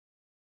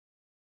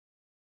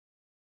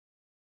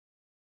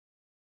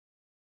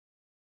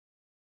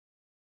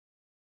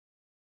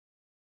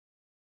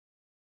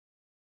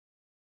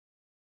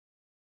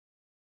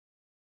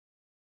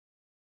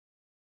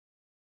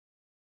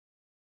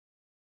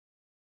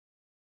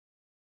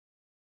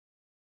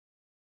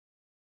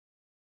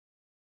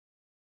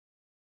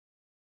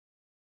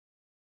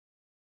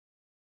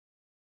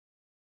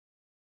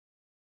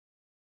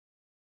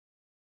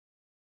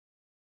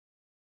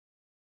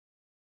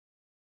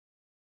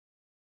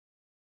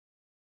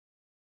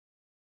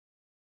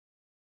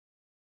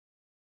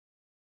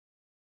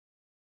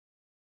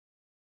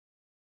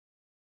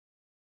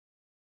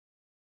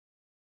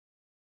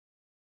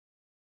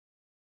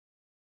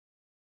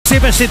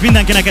Szép estét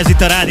mindenkinek, ez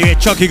itt a Rádió, egy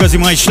csak igazi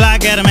mai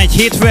sláger, megy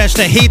hétfő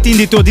este, 7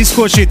 indító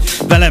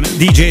diszkósit, velem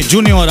DJ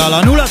Juniorral.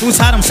 A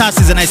 023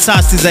 111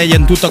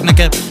 111-en tudtok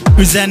nekem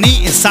üzenni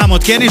és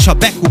számot kérni, és ha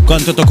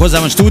bekukkantotok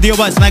hozzám a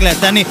stúdióba, ezt meg lehet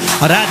tenni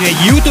a Rádió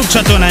egy YouTube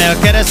csatornája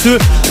keresztül,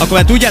 akkor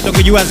már tudjátok,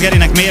 hogy US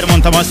Garynek miért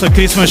mondtam azt, hogy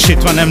Christmas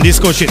shit van, nem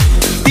disco shit.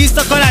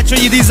 Tiszta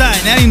karácsonyi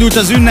design, elindult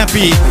az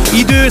ünnepi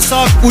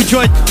időszak,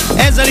 úgyhogy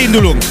ezzel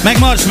indulunk, meg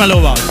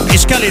Marshmelloval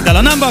és Khaliddel.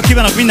 A Numbbal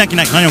kívánok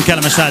mindenkinek nagyon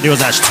kellemes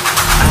rádiózást.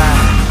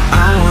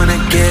 I wanna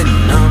get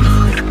numb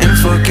and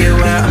forget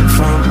where I'm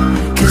from.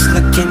 Cause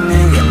looking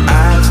in your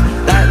eyes,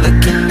 like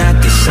looking at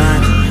the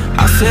sun.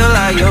 I feel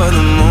like you're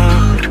the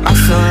moon, I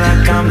feel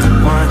like I'm the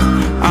one.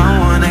 I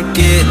wanna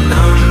get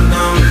numb,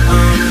 numb,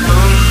 numb,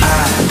 numb.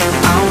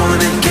 I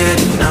wanna get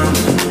numb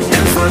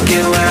and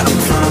forget where I'm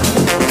from.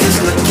 Cause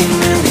looking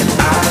in your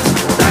eyes,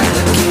 like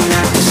looking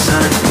at the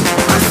sun.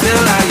 I feel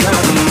like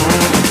you're the moon,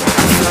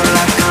 I feel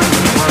like I'm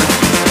the one.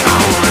 I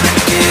wanna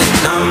get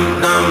numb,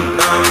 numb,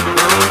 numb,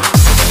 numb.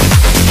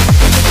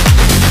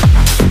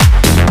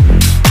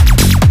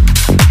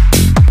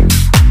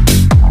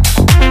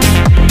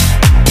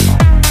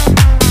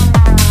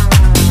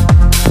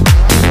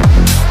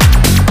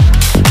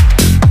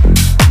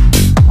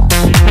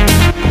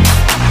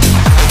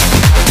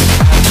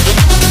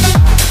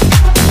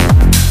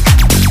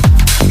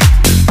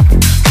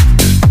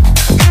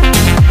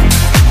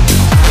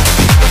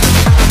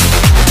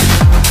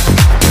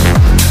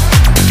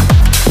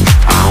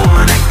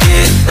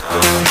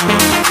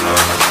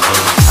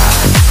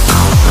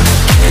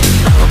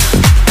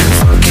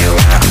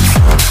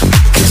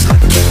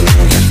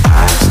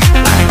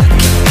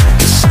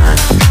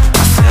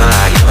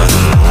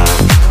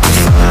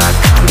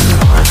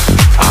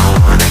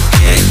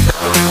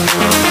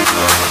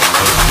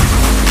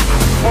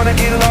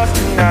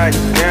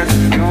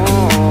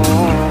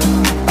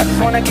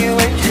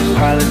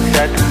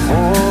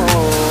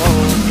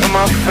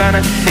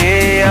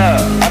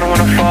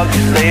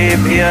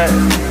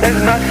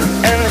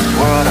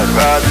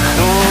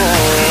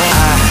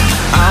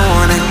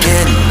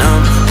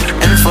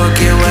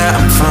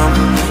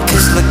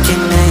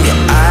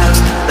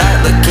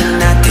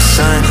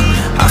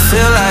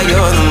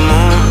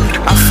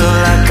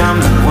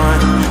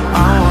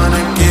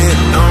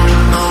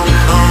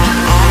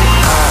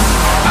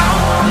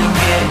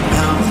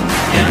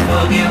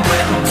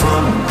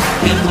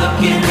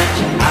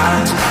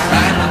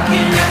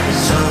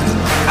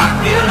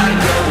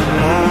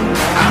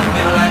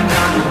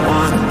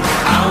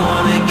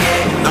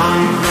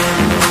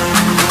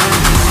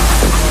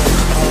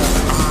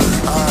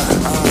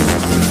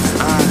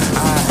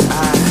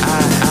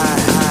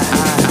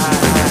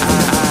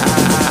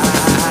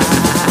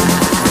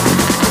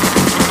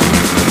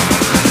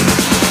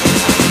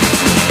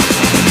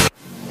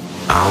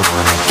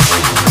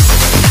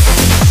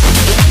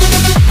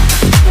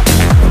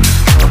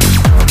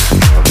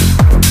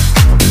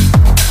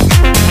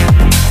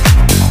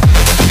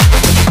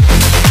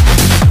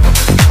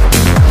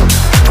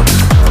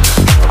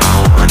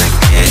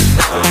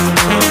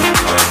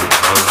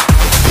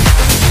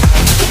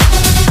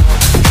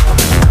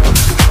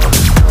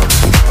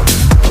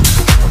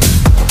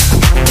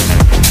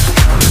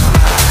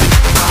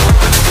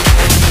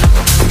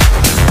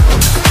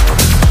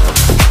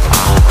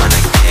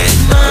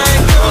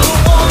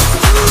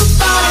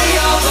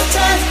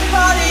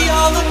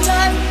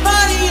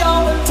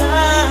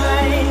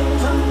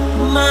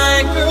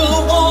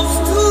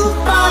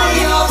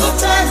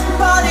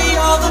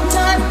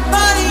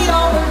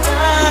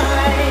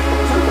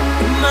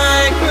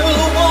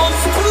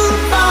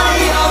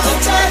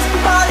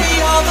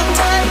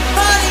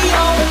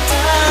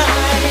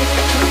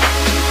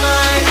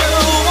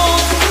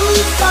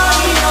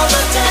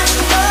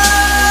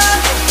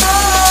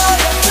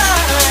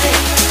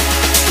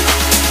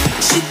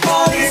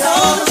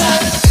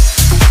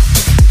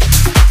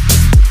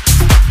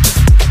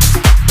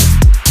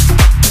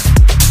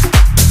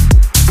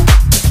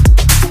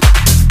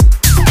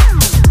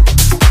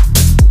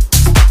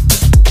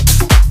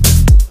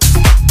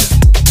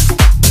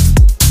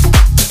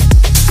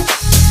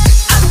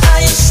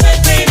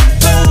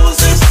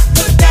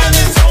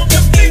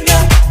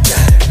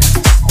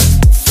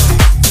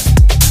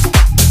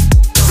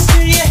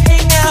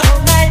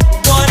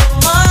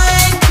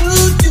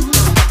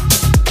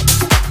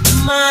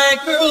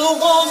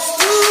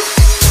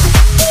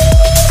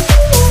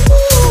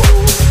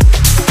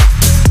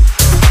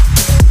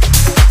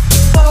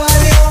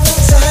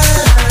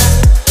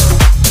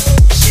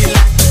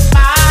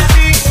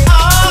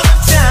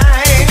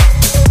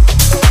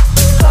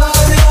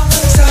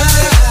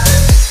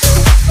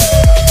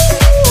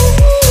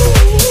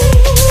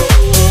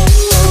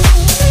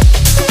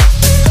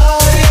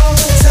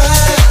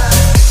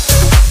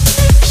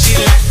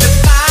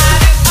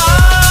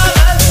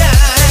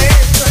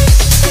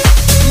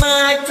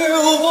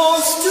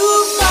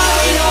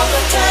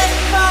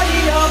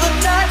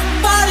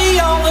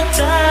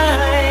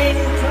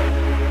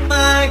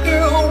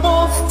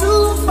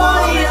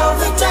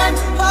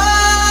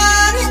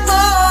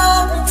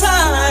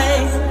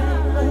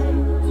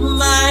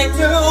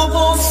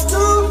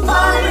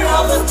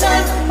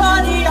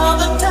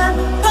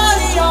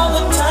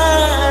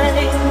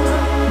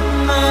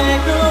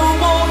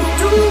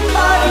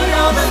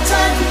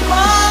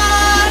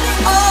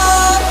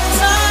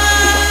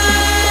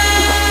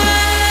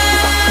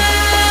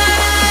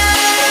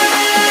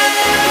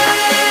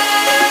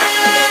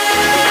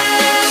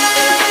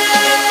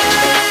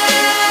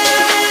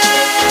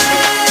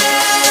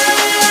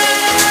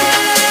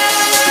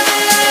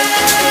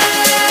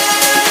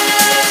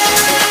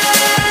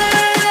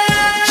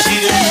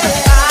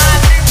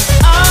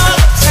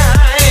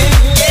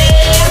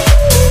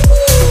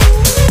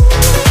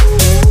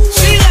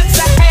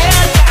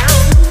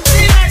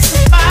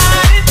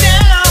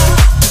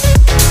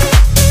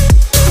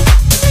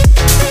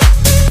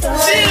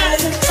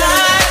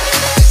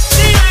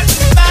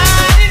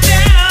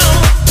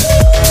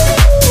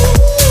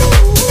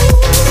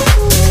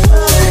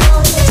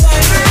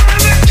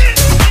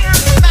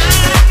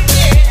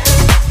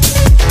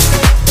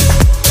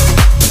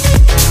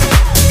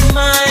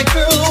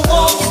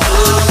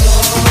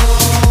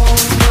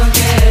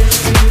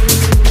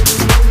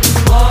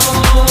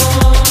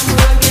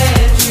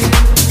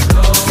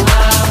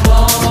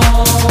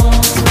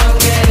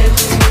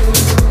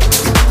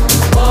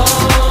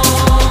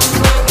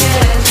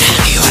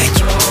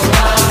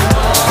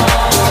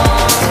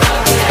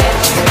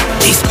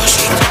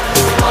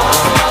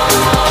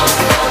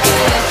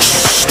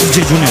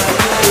 DJ Junior.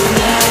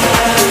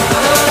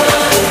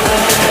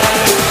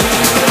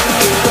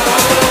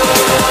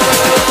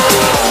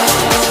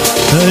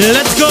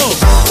 Let's go!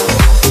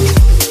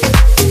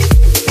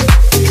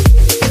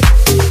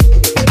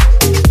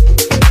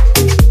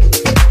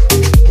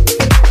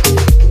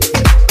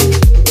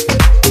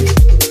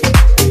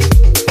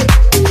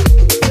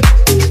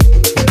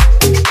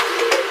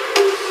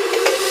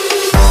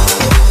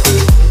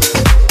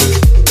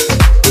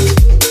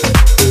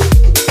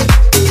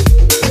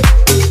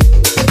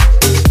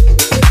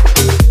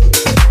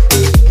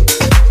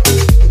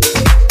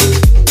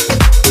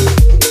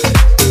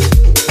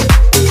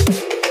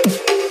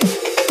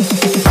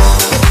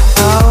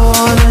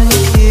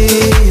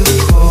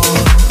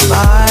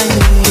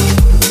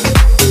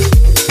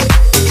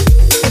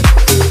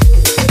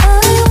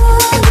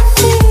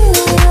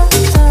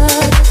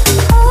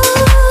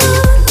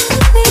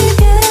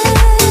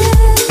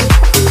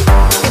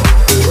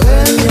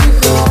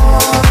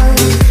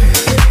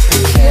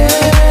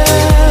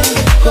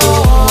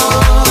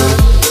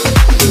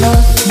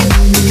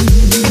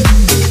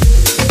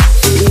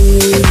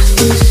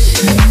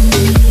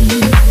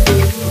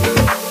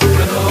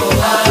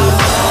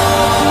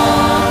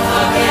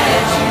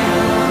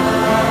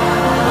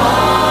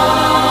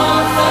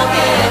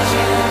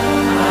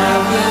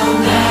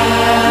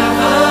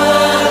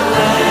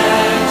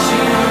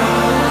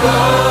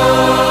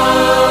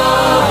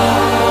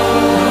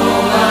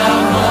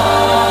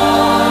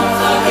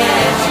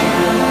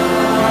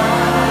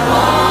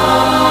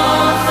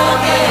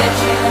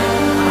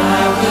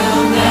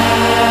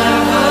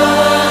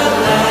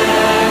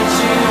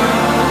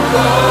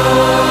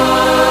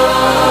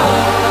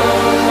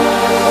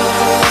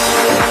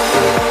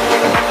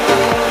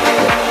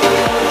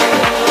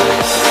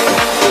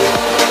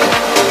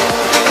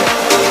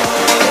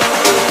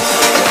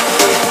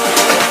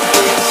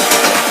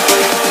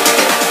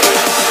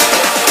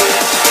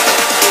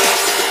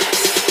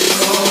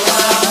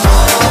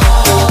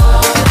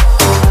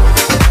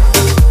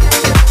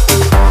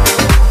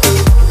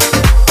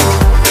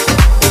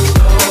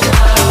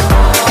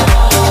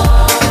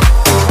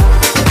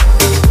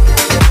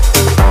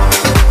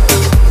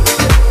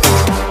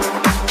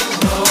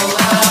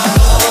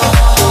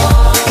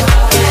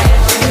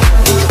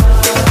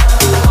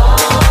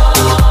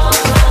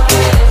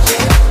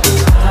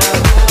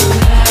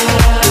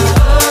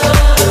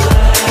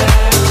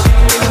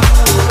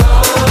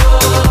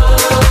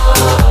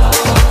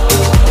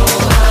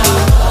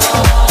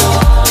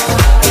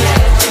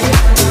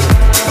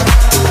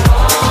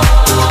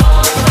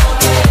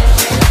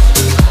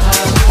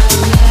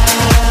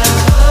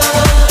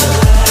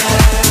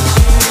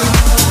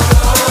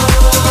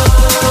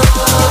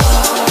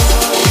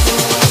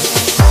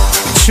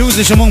 Shouse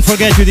és a Won't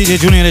Forget You DJ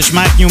Junior és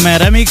Newman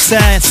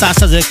remixe,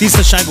 100%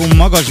 tisztaságú,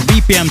 magas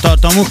BPM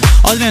tartalmú,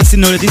 adrian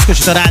színűlő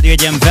diszkosít a Rádió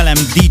egyen velem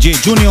DJ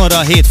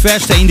Juniorral, hétfő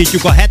este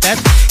indítjuk a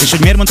hetet, és hogy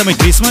miért mondtam, hogy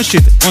Christmas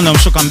itt? Mondom,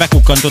 sokan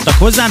bekukkantottak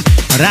hozzám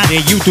a Rádió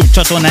egy YouTube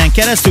csatornán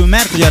keresztül,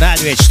 mert hogy a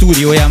Rádió egy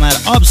stúdiója már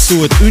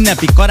abszolút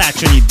ünnepi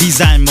karácsonyi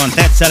dizájnban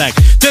tetszelek.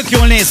 Tök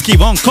jól néz ki,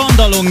 van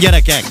kandalong,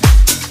 gyerekek!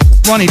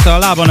 Van itt a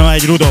lábon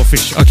egy Rudolf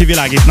is, aki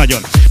világít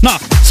nagyon. Na,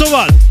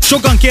 szóval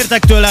sokan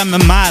kértek tőlem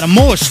már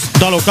most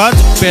dalokat,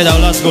 például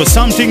Lasgo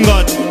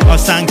Something-ot,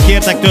 aztán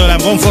kértek tőlem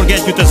Won't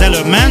Forget You-t, az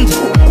előbb ment.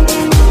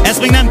 Ezt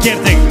még nem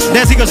kérték, de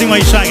ez igazi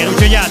mai sláger,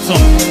 úgyhogy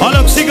játszom.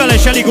 Alok, Sigala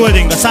és Ellie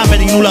Goulding, a szám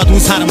pedig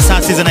 0623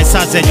 111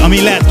 101,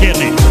 ami lehet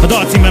kérni. A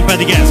dalcímben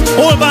pedig ez,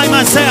 All By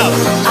Myself.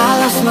 I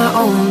lost my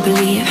own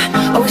belief,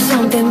 oh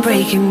something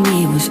breaking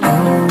me was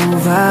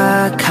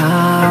overcome.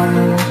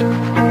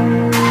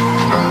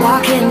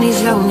 Walking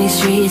these lonely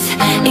streets,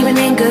 even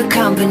in good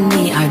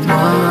company, I'd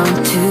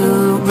want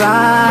to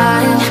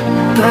run.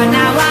 But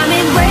now I'm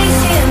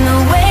embracing the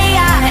way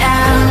I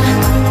am.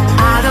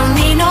 I don't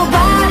need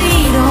nobody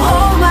to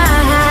hold my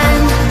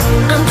hand.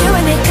 I'm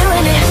doing it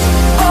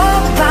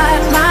all by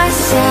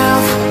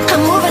myself.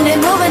 I'm moving it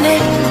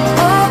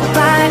all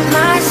by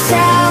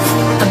myself.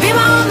 I'll be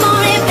my own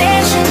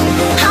motivation.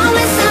 I'll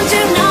listen to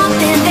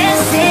nothing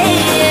they're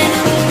saying.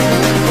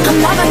 I'm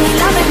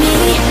loving me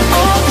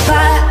all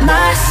by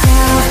myself.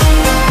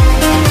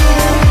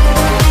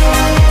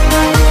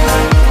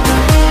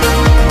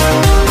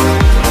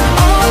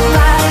 All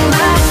by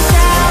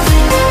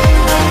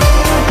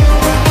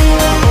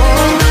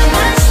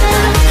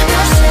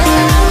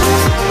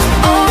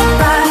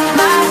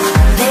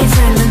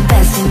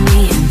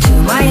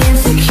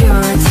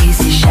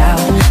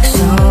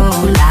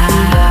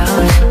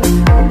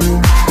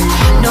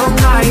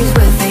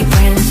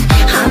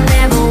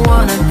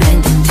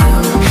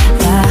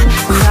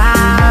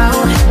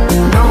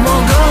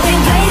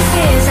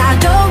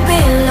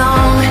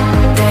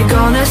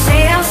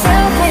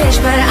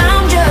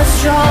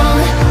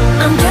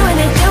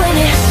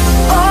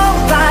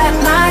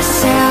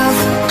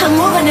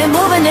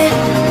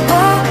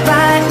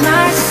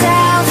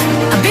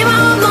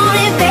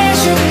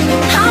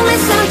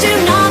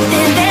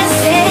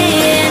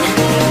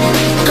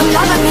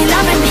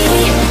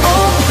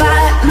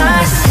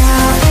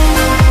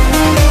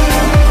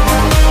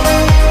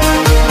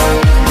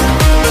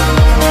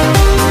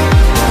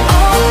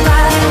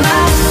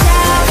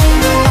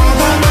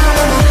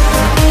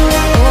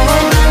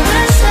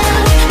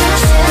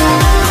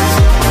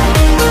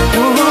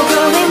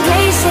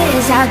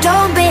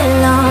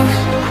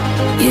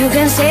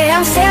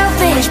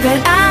but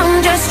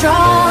I'm just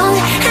strong.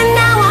 And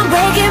now I'm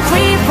breaking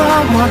free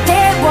from what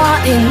they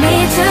wanted me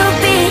to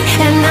be.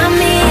 And I'm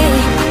me,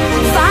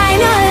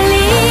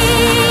 finally.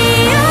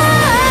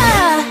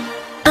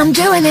 I'm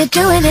doing it,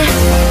 doing it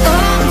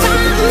all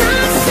by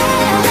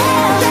myself.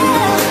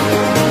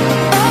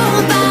 All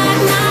by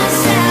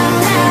myself.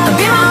 I'm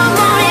your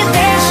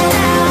motivation.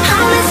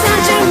 I'll listen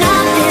to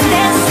nothing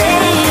they're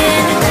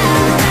saying.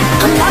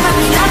 I'm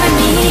loving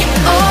me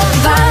all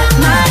by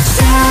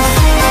myself.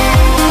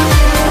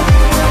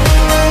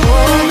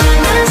 All by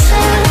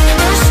myself,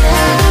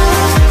 myself.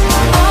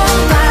 All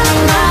by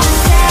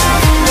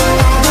myself.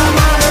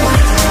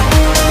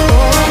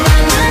 All by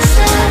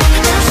myself,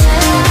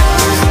 myself.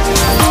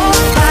 All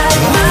by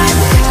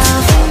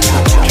myself.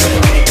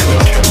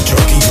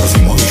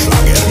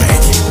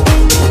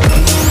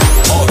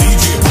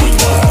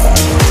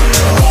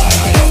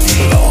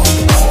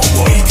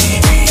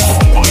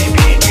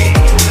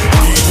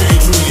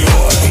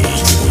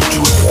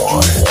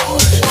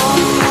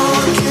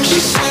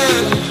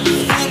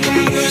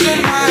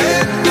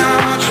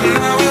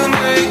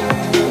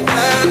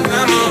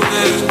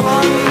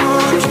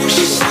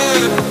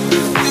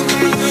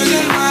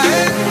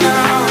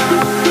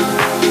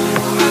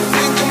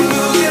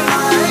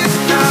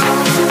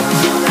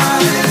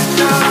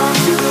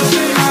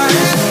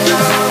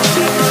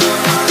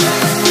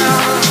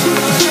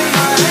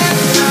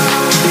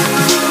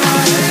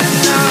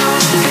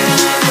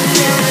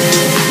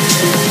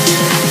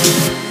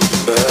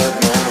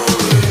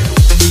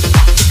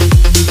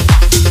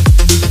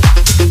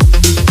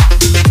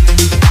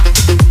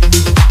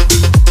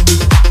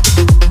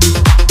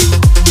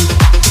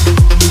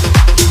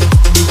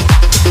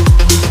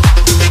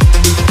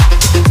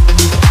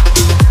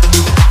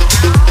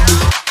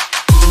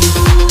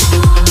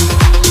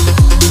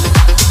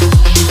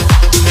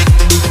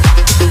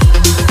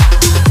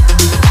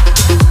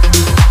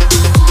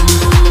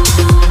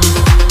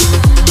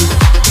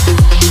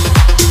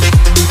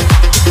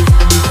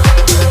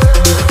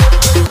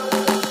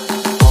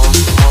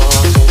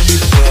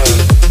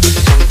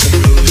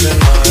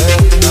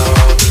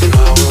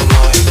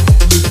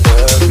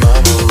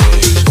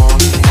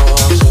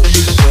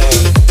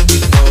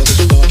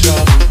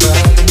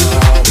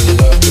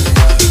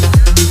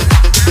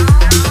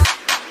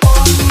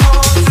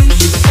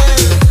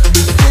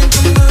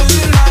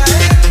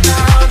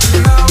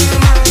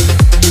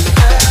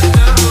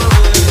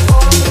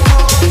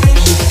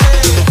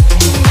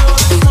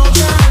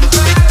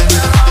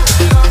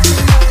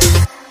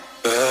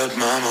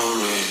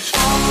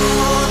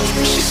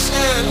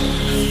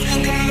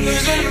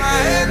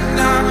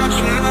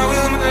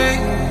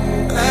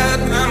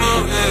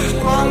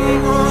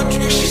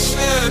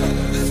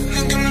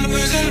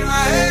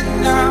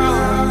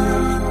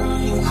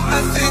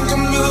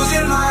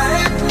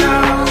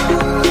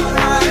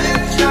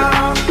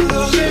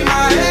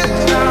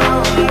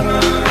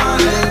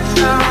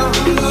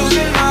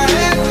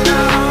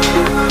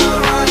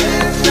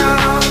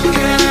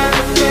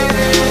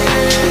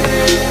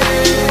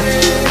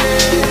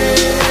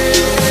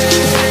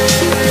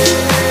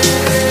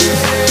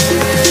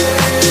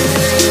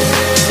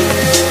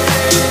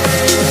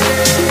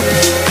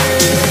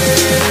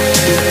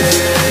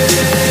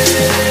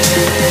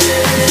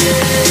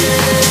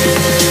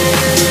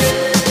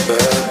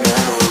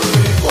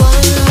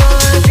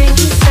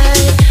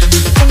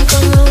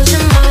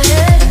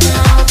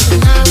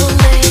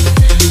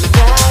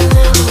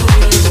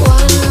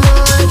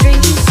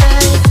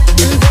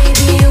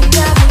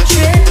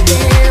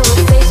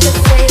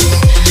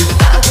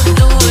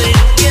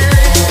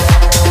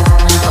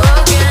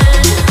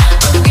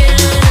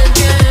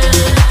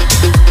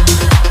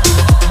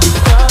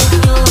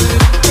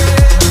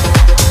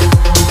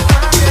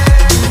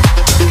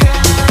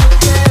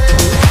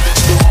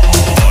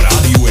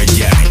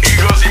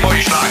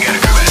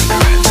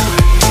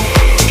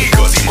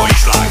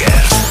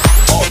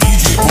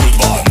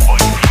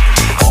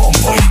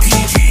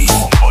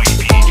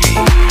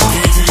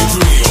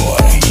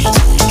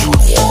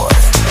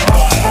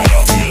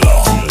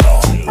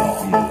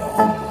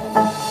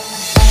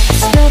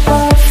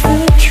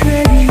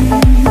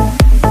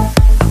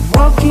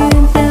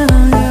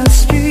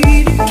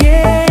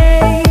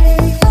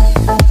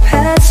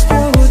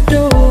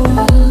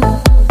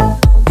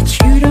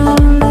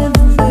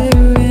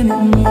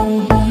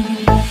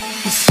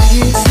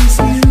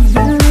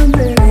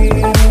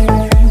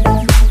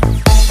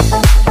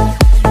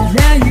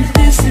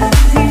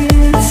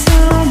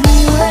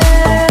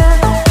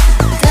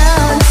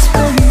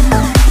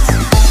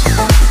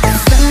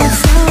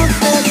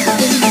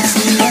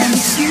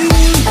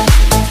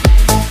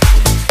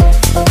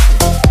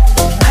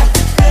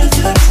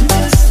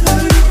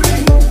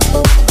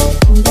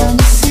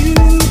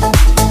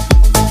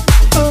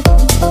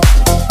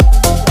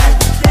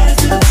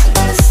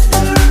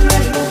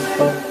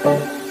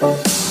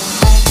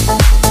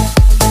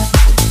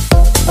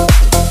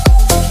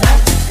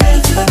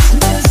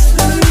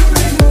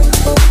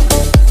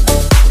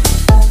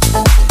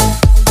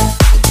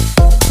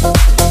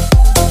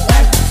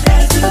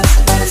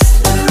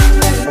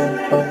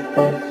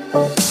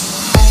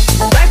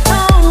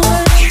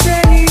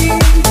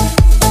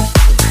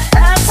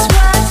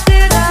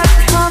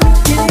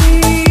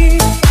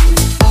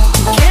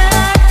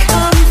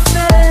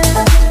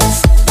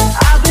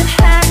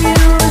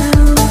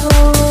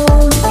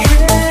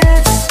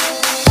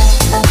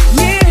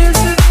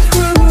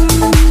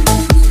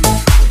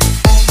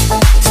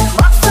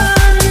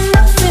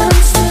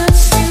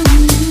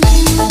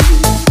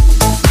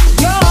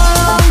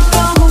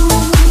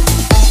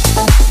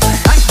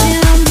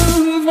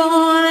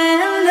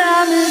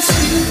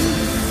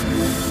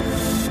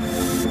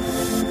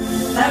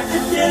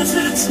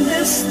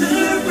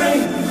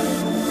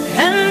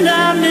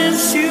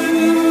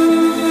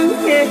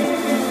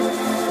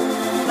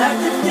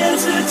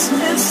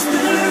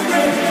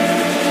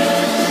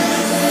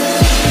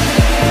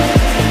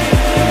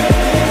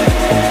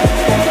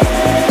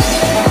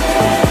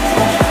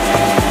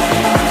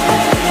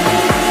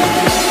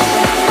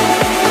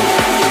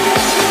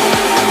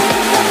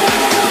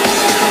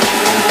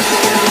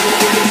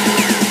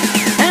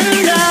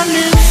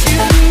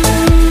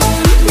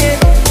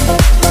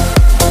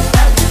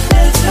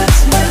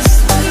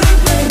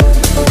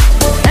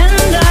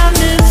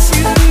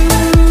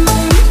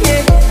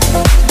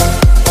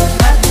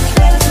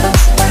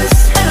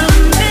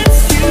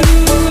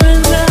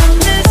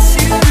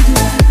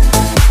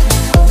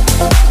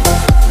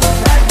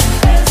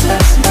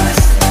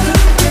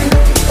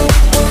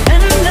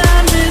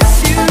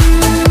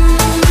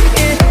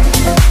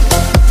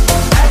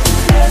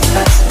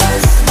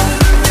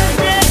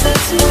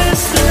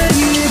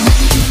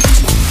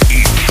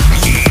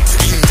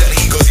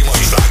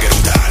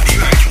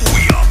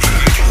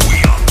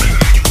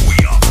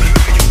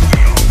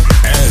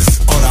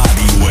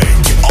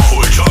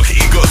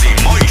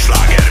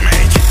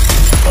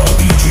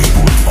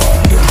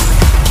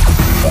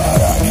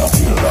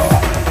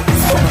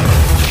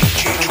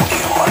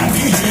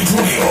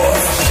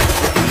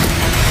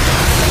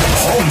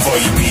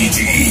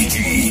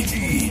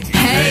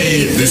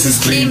 This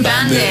is Clean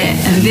Bandit,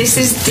 and this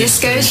is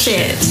Disco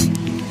Shit.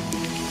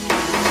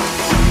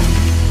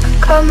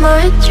 Got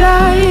my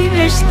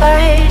driver's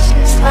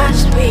license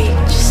last week,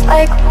 just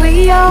like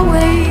we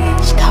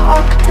always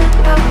talked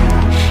about.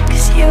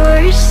 Cause you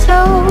were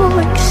so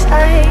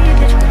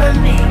excited for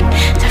me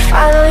to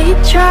finally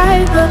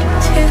drive up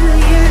to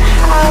your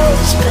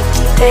house. But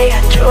today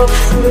I drove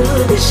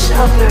through the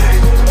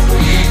suburbs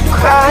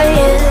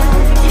crying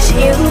cause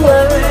you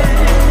were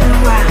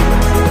around.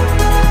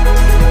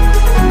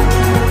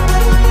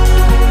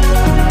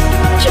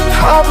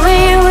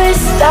 Probably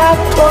with that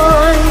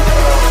one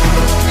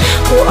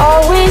who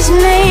always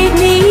made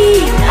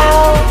me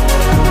out.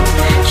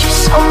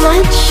 She's so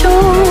much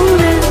older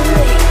than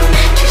me.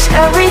 She's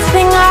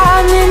everything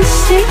I'm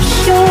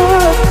insecure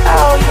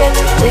about. Yet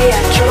today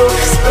I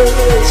drove through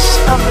the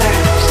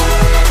suburbs,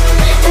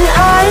 and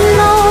I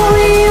know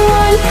we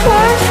weren't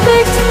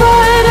perfect,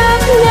 but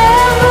I've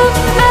never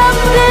felt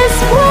this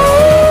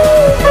way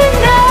for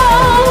no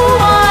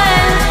one.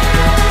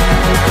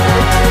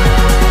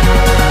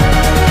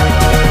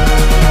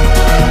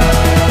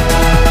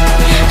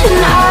 And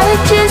I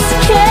just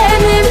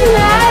can't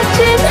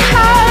imagine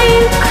how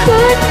you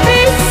could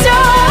be so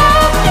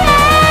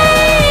okay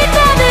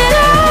now that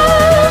I'm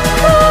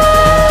gone.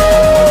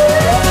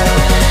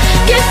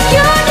 Guess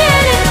you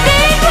didn't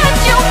think what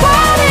you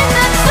wanted,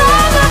 that's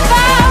all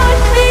about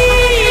me.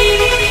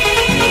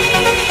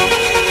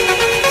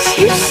 'Cause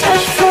you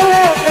said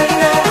forever,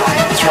 now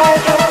I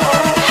drive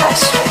along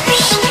past your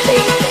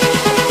street.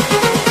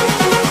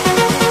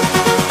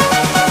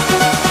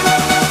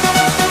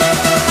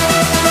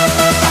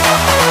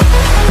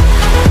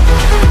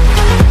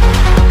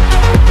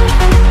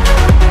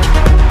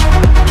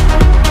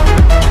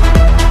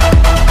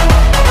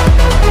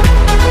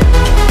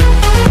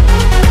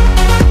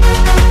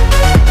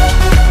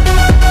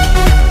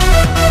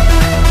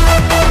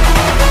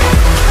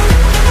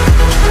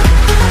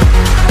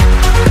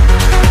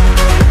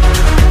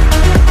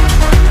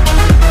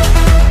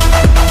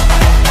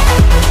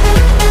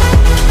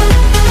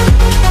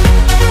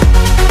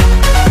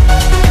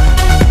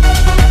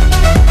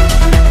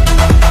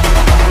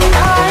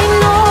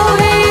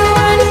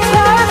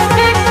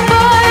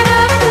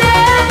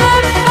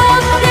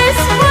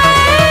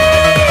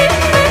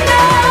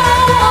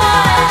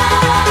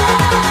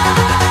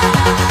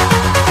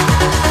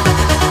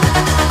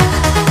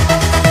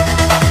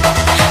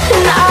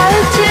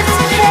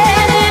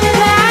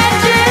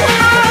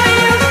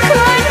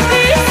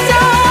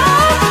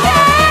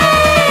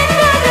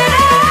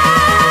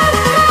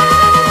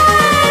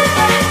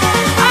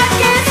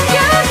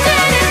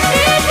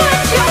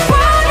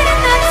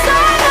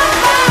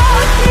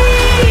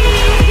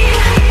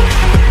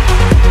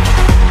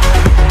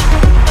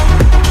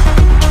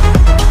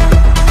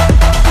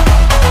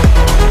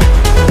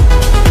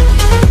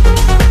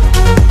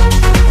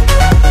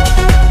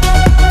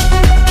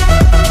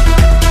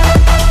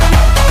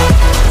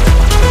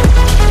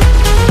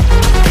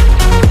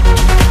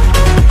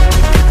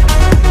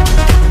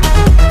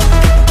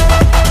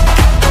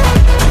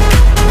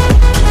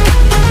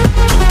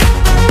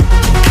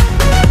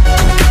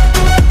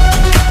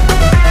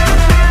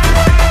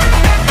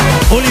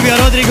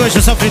 És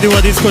a Safridó a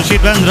Disco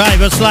Sheetben,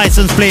 Driver's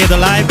License Played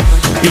Alive.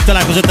 Így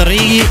találkozott a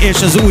régi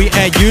és az új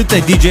együtt,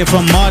 egy DJ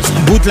from Mars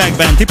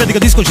bootlegben. Ti pedig a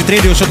Disco Sheet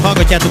rádiósot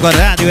hallgatjátok a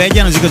Rádió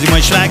 1-en, az igazi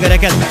mai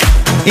slágereket.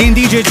 Én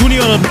DJ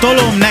Junior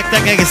tolom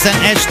nektek egészen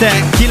este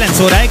 9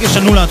 óráig, és a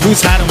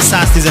 0623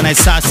 111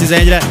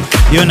 111-re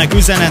jönnek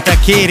üzenetek,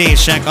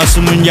 kérések.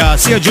 Azt mondja,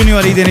 szia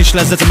Junior, idén is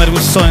lesz december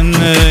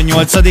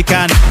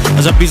 28-án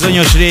az a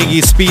bizonyos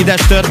régi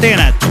speedes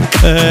történet.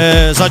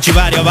 Zacsi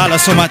várja a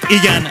válaszomat,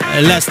 igen,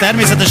 lesz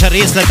természetesen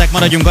részletes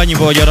részletek maradjunk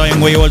annyiból, hogy a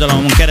rajongói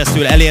oldalon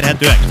keresztül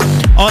elérhetőek.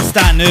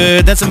 Aztán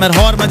december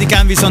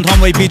 3-án viszont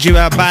Hamvai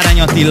PG-vel,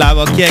 Bárány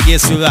Attilával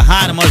kiegészülve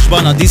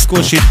 3-asban a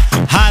diszkósit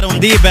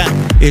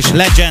 3D-ben és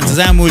Legends az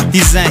elmúlt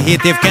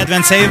 17 év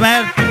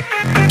kedvenceivel.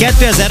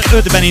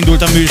 2005-ben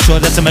indult a műsor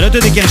december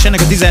 5-én, és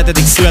ennek a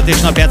 17.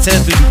 születésnapját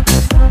szeretünk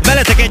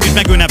veletek együtt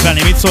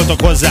megünnepelni. Mit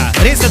szóltok hozzá?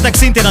 Részletek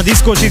szintén a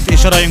diszkósit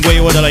és a rajongói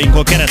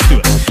oldalainkon keresztül.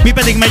 Mi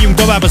pedig megyünk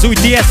tovább az új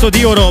Tiësto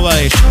Deorroval,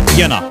 és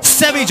jön a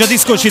Savage a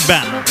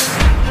diszkósitben.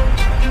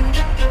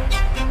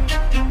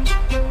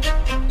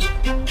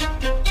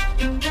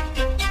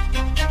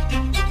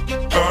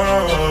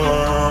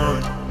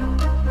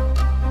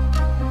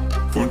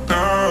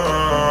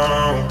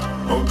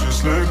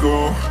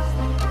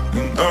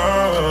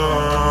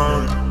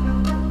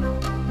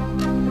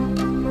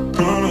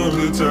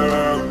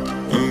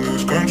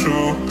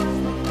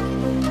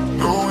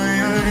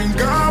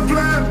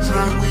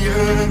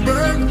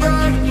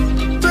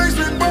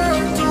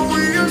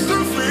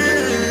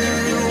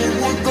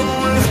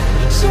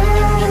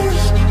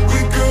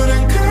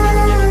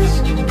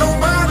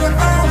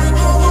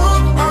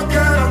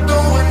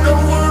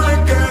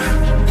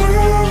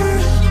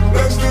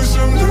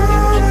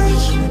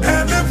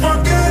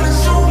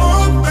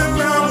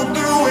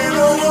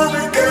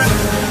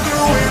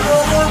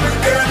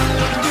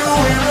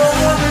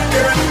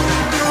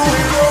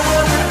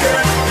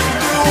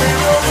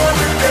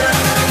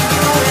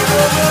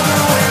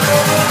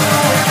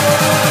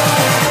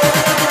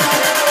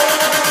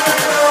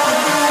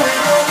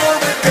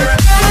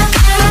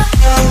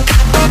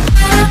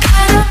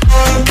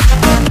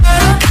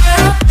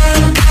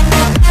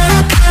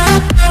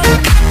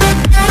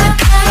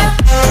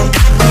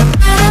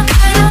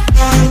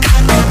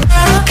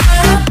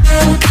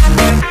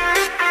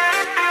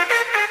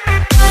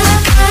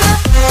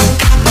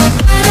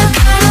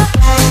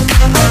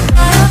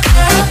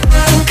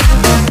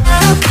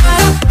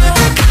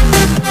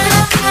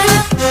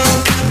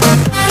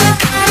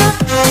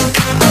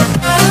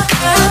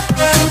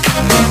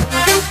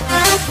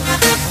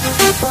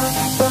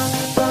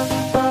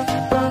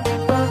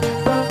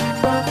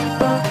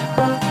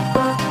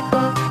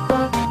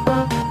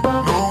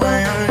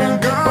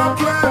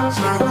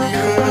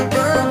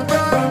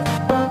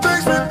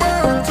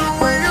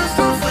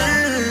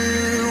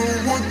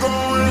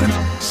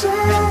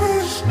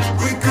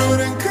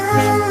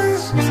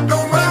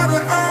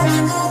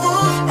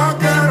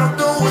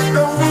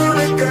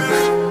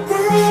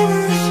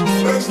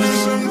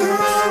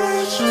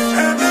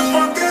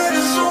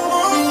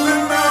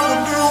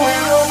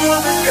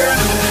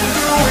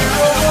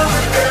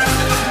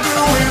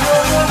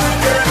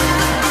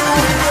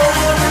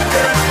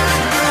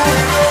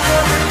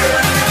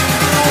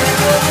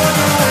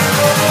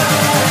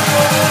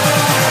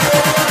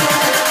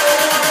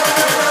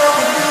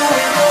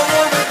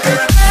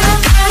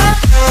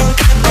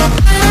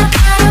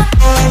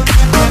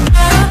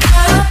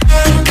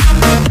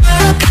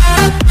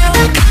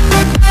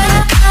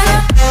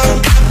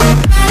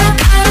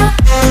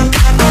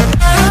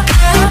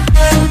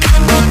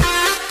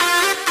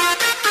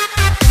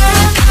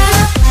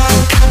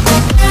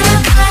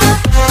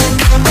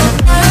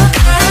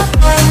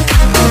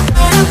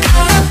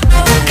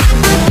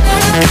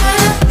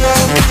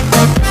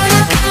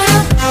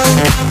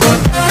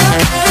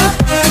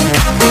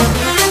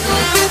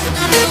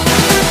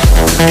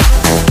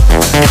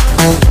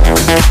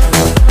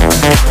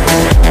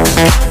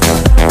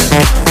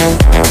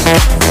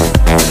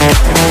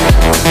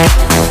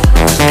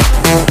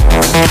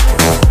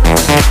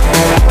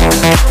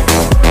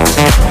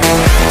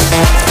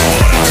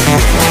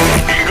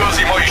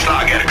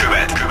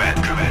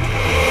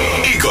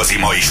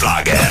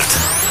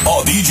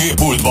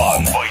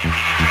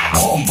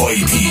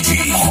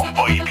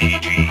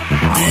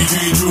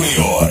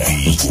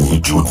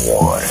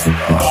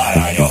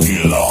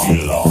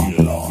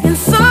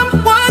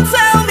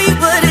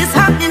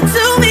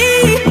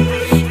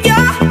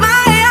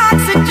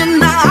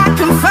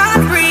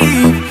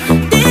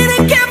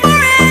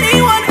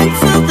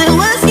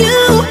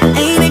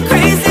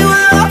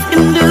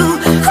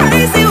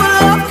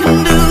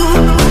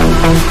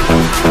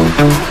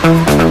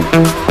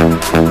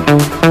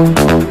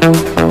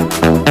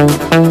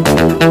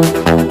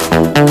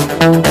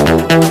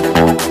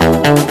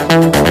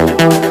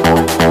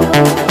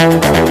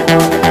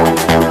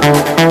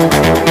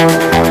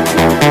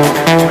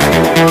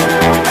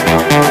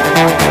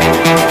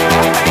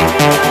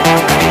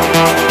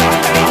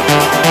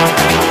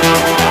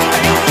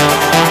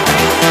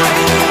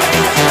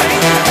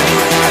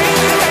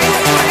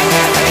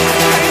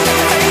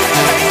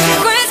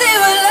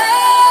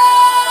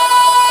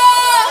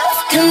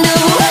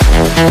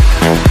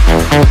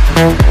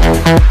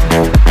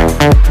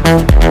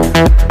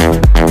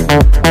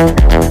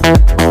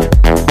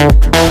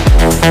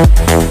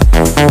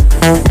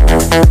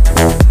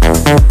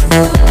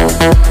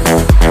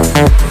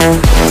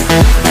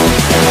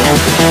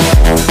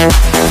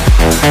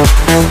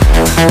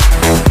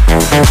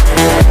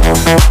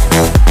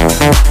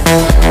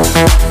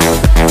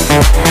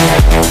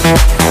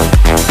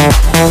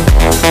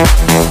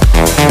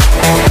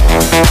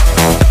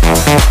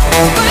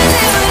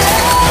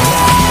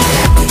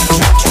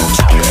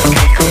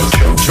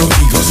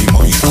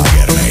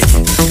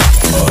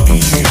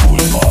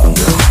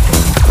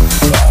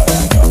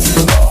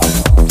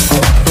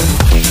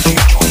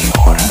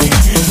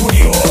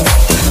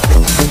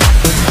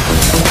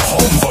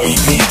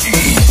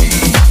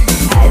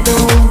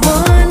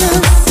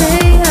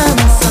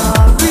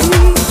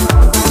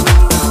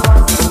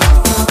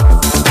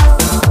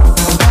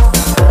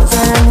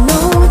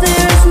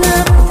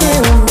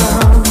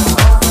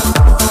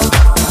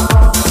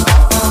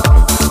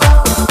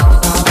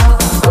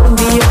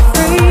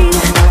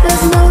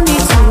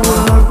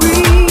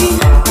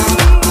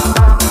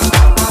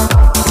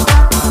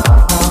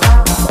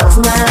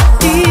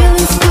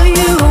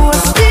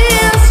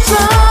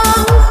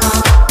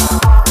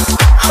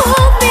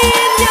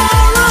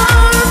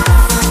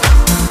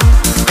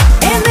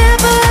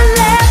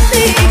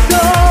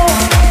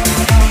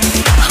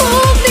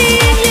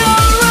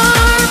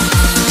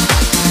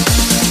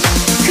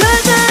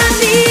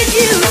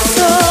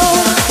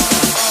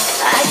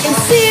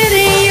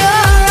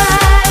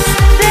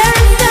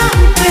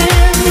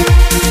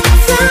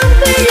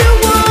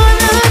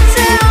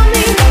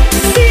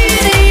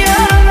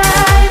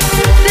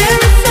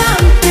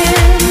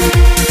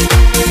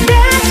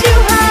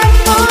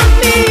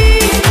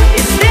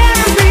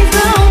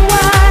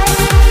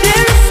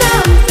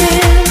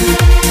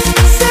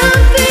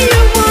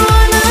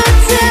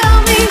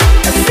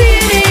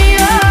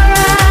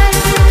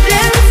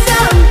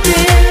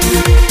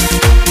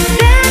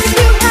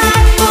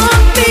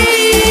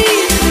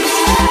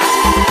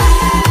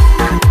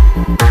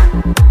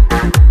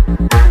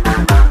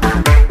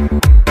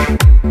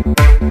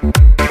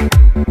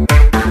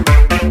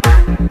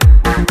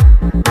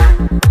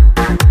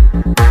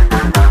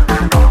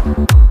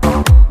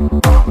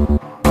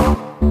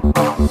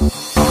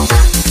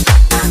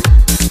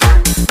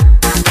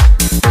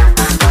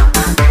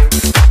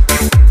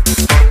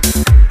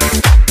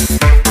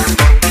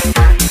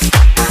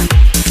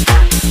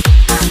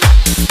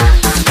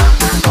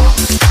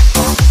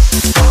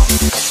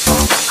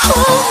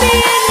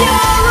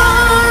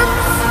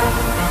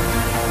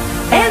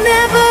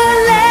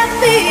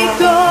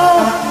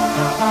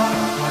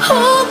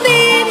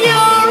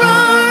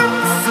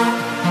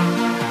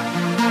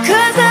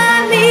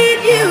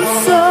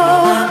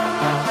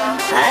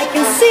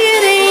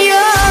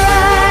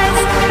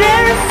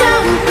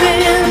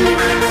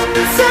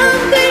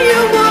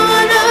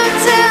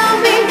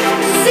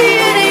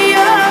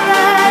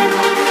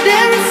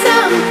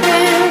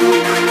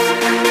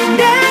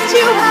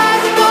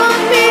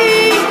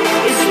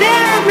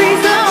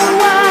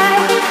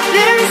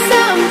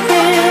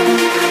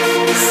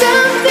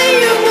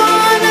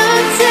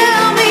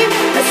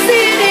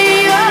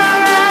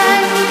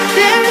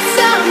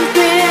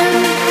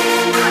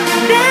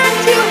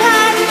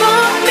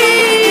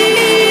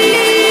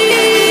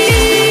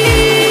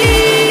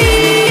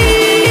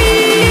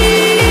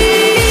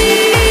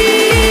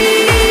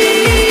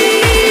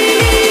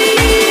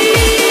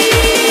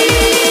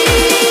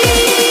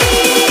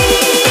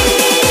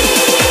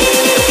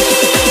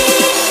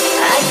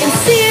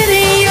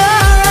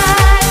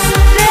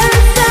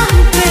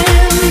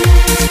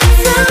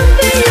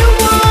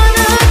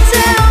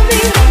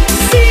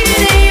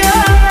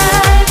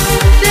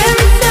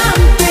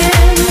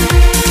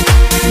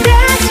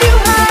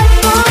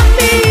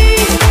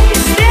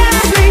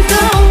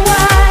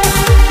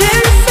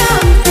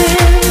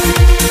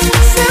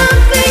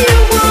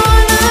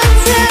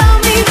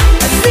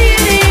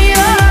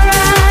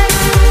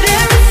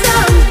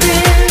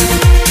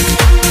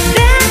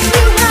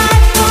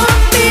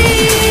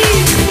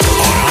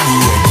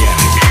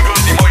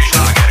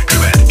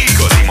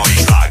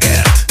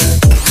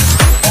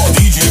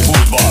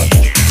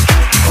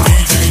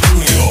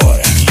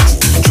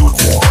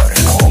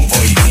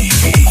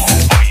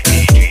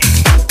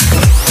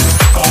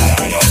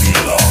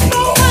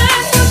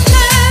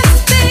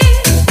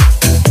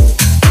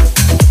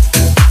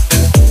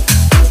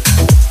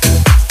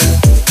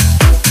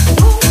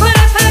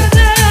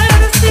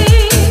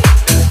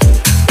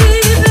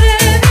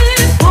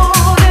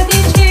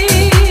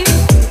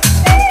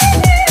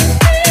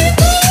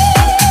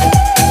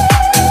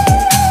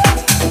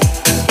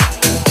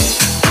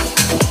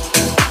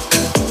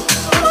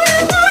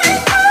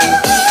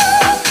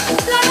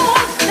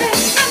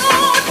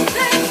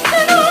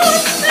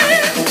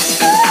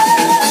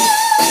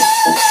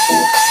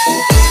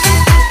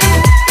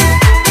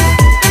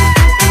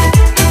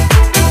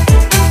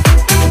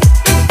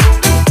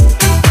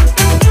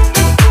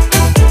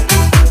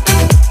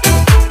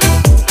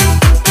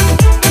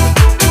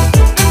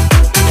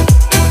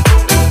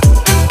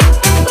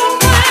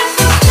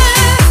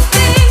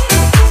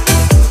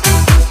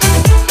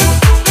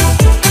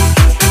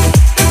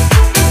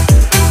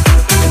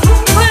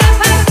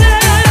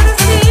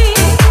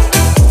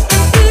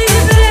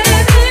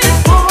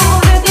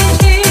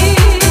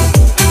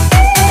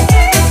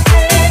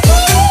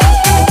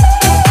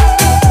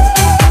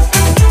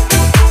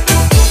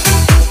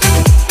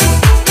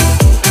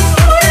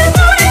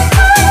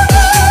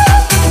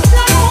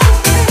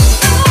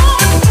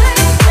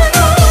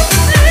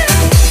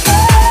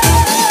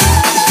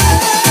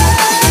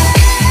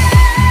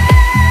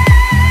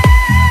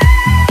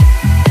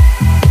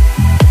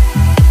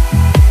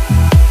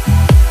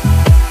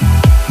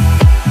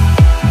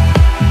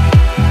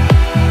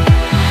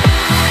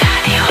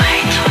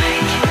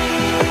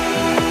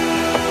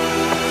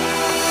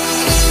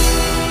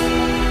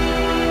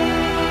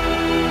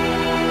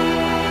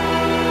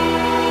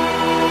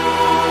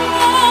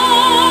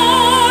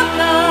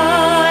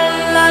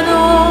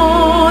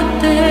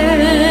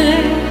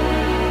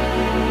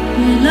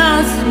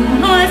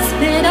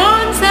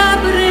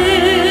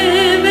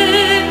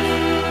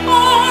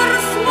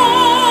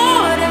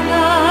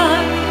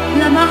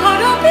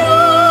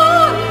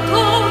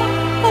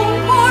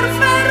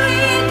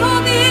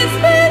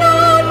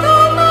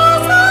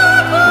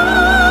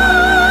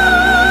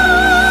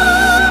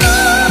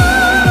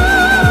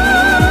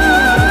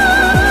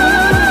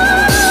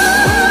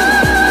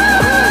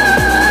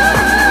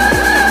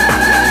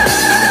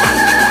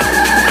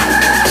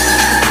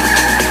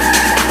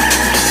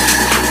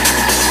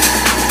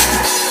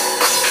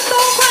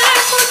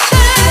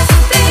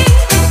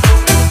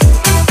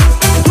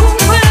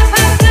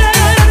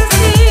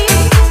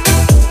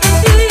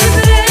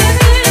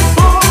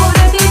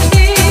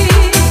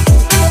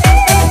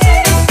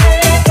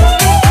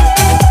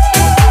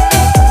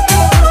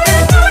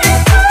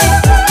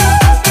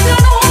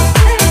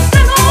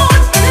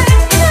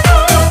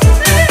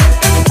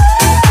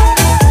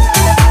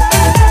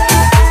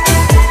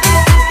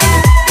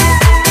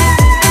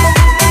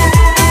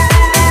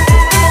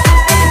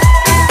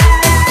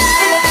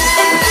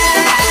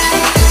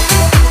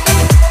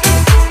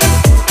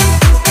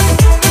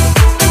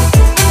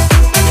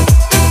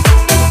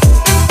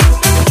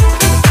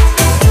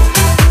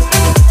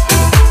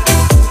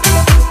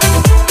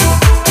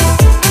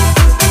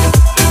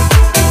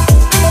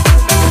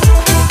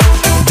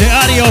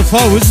 of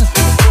House.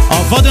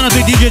 A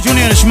vadonatúj DJ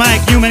Junior és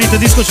Mike Newman itt a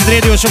Disco Shit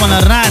Radio Show-ban a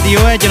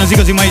Rádió egyen az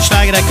igazi mai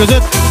slágerek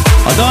között.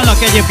 A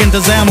dalnak egyébként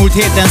az elmúlt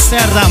héten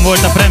szerdán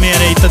volt a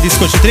premiére itt a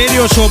Disco Shit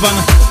Radio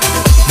Show-ban,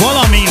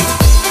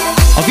 valamint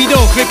a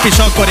videóklip is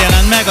akkor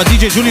jelent meg, a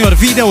DJ Junior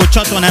videó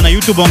csatornán a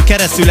YouTube-on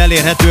keresztül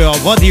elérhető a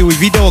vadi új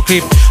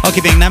videóklip. Aki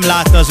még nem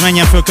látta, az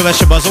menjen föl,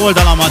 kövesse be az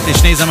oldalamat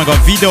és nézze meg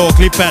a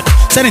videóklipet.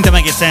 Szerintem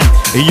egészen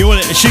jól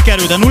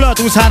sikerült. A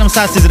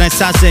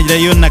 06231111-re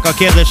jönnek a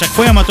kérdések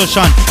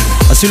folyamatosan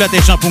a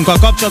születésnapunkkal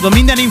kapcsolatban.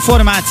 Minden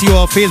információ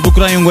a Facebook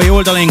rajongói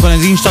oldalainkon,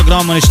 az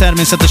Instagramon és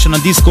természetesen a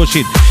Disco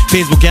Shit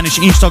Facebookján és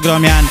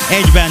Instagramján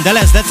egyben. De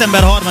lesz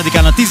december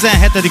 3-án a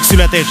 17.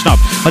 születésnap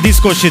a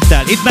Disco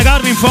Shittel. Itt meg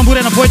Armin van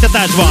Buuren a folytatásban.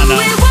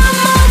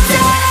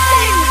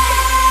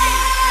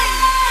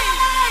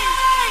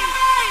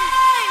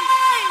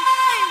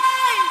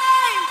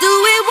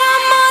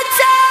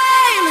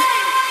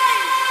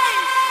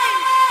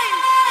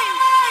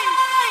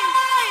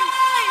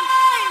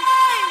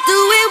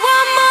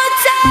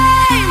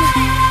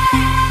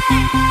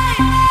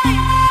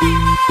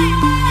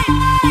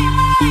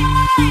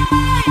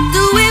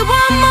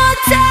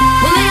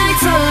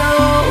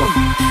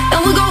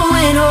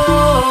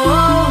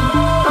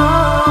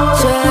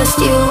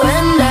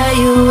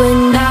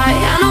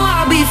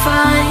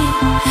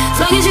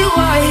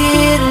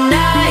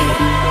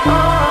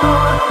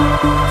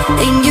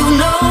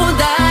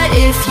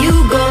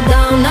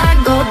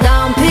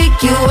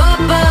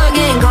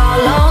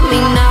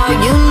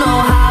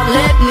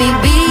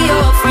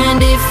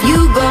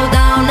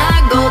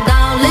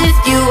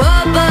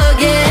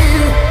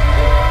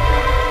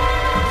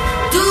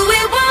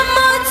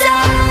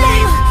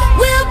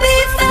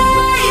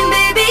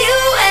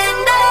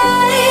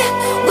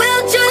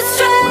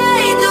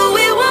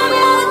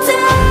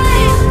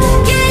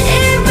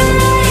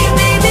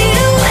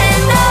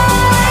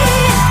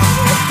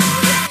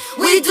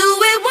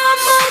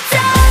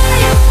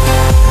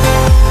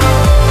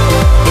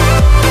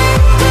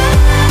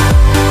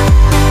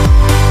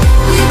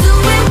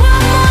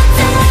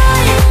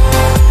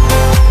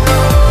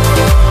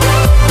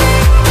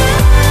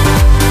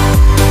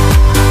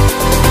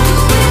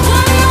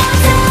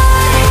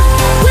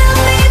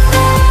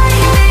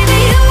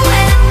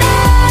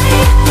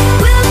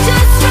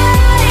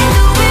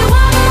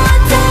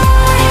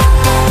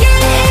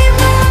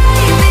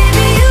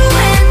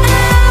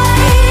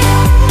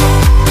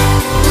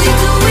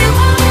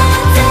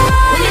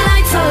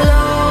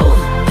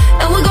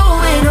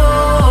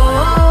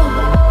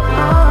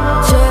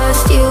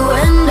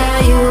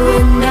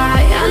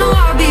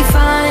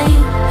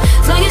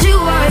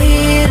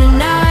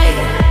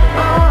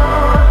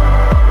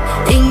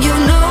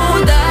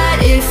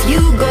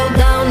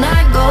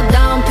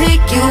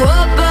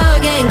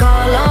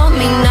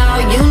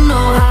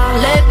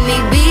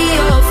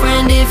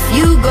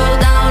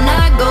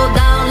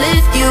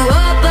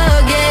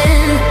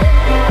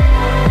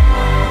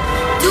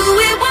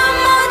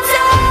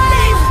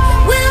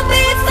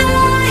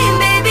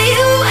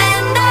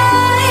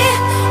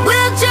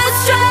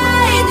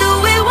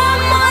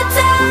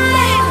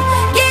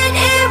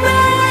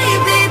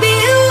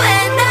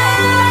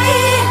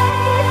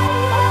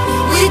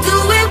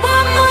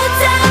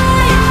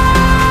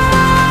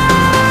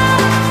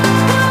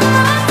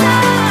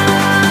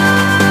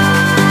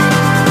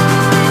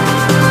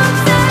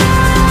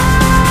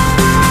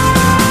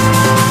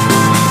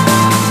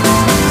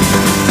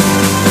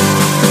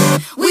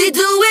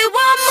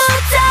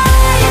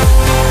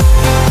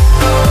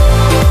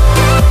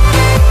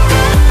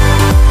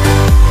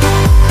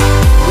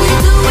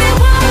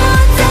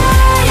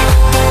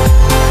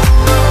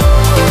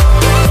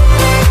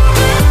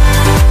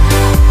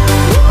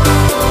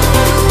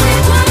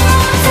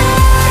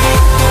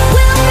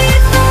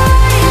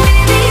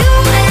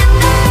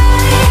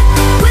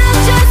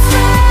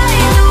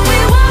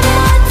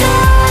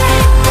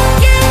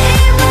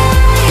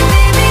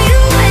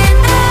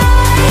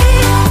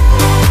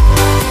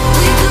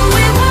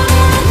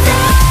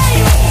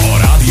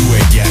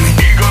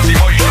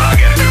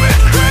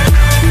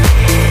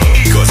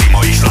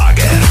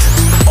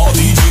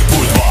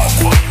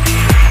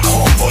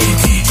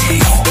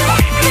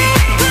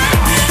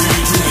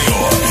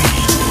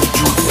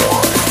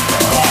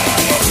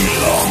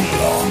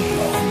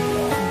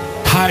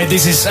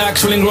 This is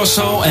Axel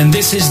Ingrosso and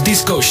this is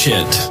Disco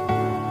Shit.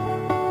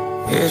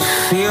 It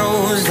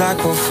feels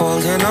like we're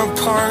falling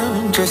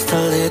apart, just a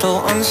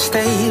little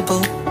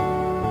unstable.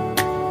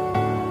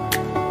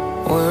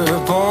 We're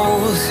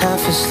both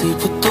half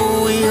asleep at the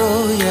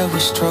wheel, yeah, we're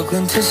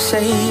struggling to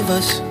save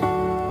us.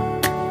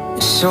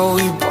 So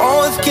we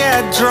both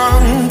get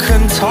drunk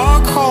and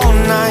talk all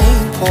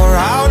night, pour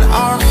out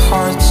our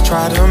hearts,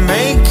 try to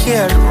make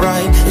it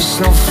right. It's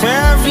no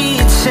fairy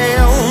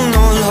tale,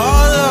 no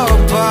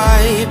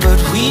lullaby, but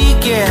we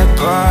get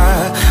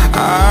by.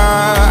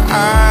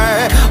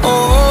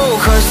 Oh,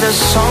 'cause the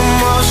sun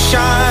will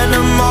shine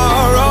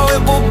tomorrow,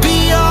 it will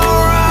be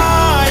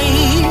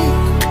alright.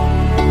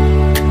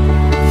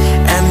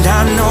 And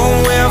I know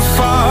we're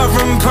far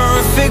from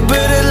perfect,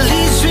 but at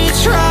least we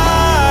tried.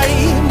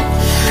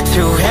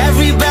 Through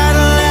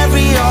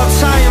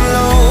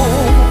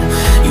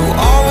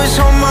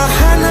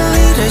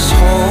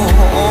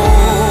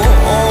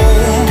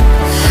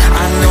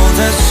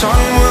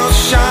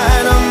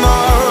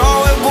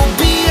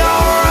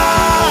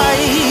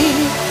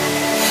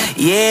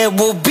Yeah,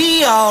 we'll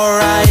be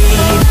alright.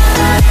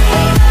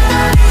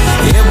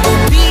 Yeah,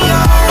 we'll be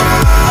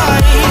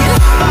alright.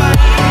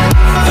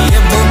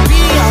 Yeah, we'll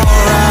be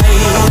alright.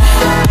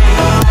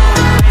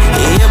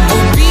 Yeah,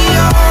 we'll be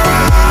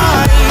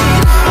alright.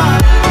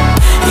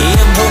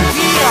 Yeah, we'll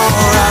be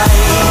alright.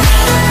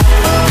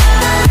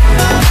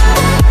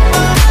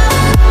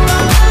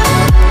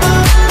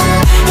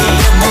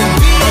 Yeah, we'll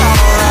be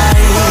alright.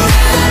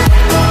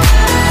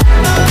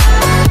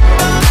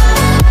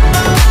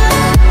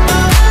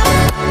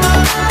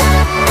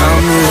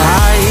 I'm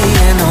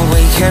lying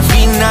awake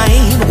every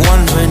night,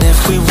 wondering if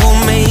we will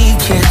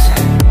make it.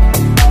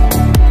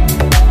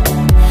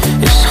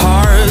 It's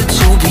hard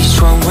to be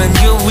strong when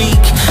you're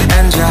weak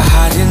and you're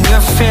hiding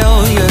your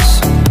failures.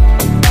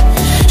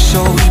 So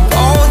we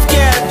both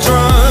get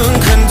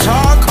drunk and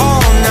talk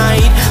all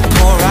night,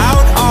 pour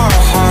out our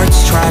hearts,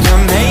 try to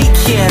make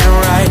it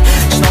right.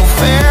 It's no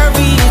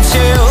fairy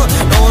tale,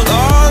 no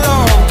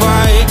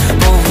lullaby,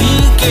 but we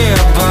get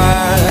by.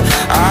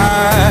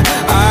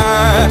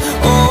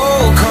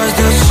 Oh, 'cause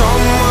the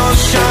sun will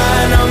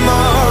shine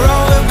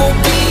tomorrow, it will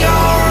be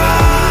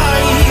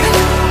alright.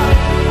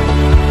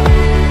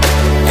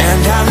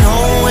 And I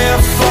know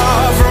we're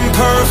far from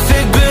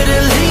perfect, but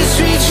at least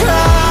we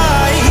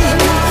try.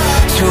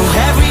 Through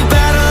every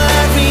battle,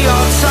 every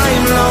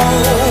all-time low,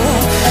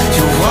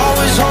 you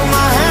always hold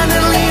my hand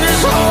and lead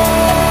us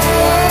home.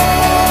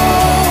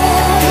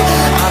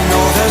 I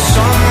know the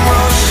sun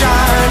will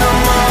shine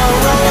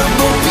tomorrow, it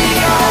will be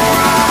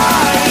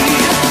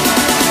alright.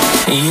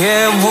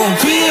 Yeah, we'll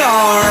be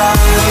alright.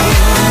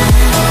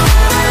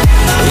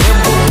 Yeah,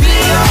 we'll be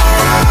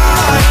alright.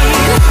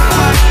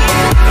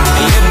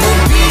 Yeah,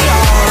 we'll be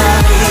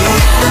alright.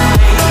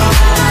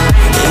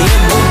 Yeah,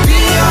 we'll be alright. Yeah, we'll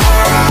be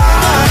alright.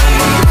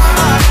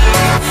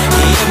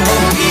 Yeah,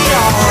 we'll be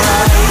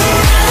alright.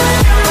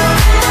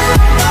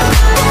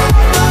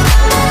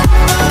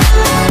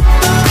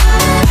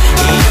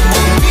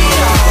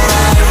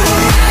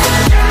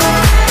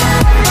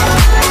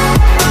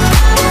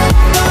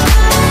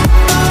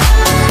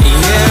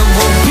 Yeah,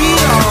 we'll be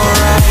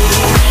alright.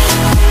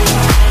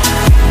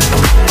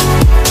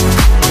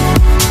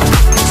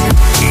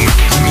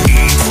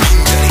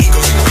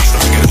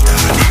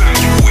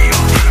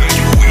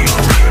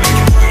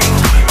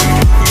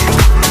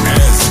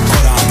 Ez a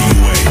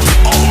Rádió 1,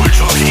 ahol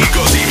csak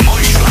igazi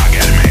mai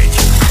sláger megy.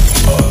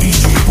 A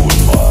DJ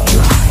pultban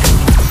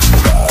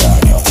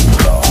Bárány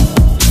Attila,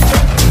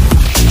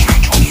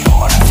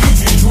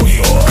 DJ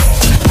Junior,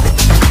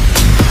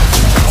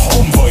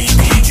 Honvai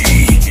BG.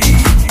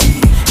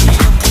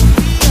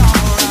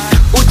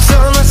 Úgy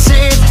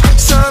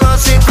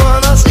szanaszét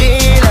van az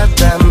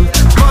életem,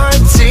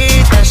 majd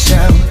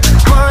szétesem.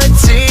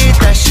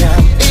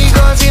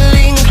 Igazi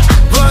link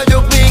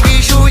vagyok,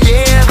 mégis úgy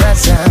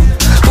élvezem.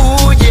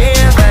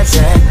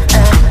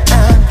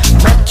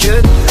 Mert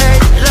jött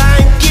egy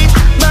lány, kit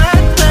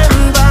már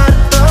nem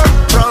vártam.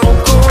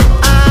 Frankon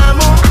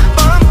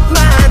álmomban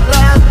már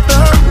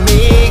láttam,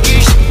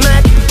 mégis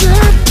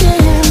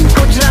megtörtént,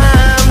 hogy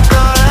rám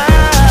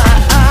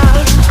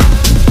talál.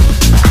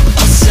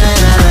 A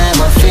szerelem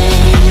a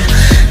fény,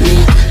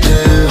 mit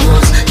ő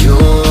hoz, jó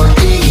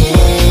igény.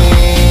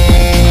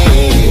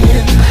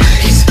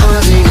 Hisz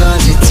az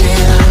igazi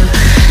cél,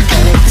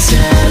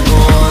 egyszer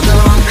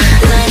boldog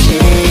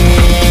legyél.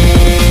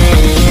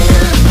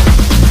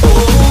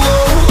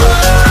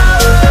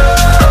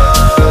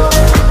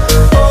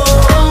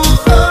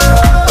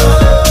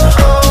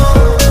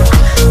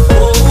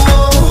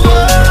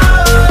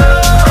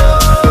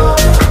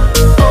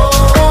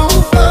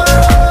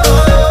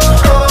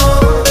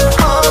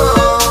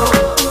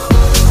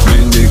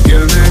 Mindig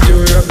jön egy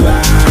újabb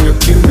lány,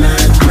 aki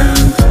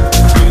megment.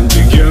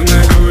 Mindig jön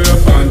egy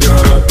újabb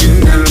angyal, aki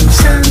nem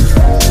szent.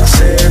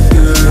 Szép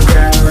nők,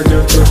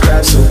 elhagyott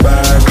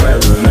szobák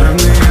belül. Nem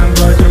ilyen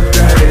vagyok,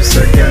 de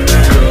részegen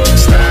egy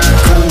rockstar.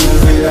 Kamon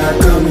világ,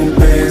 kamon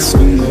pénz,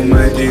 mondom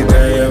egy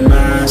ideje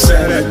már.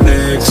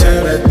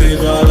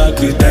 Szeretnék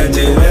valakit egy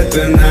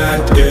életen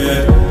át,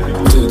 yeah.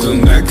 Tudom,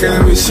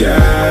 nekem is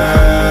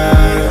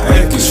jár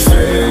egy kis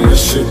fény a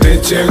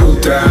sötétség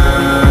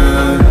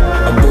után.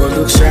 A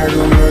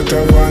boldogságom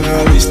rajta van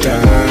a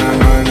listán,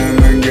 már nem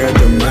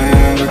engedem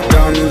el.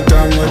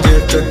 Megtanultam, hogy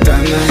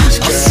értettem, nem is A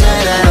kell.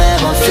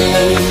 szerelem a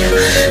fény,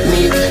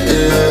 mit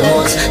ő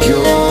hoz,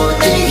 jó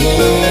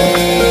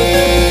igény.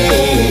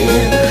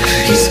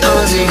 Hisz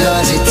az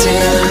igazi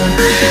cél,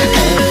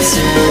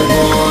 egyszer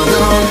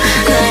boldog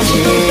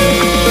legyél.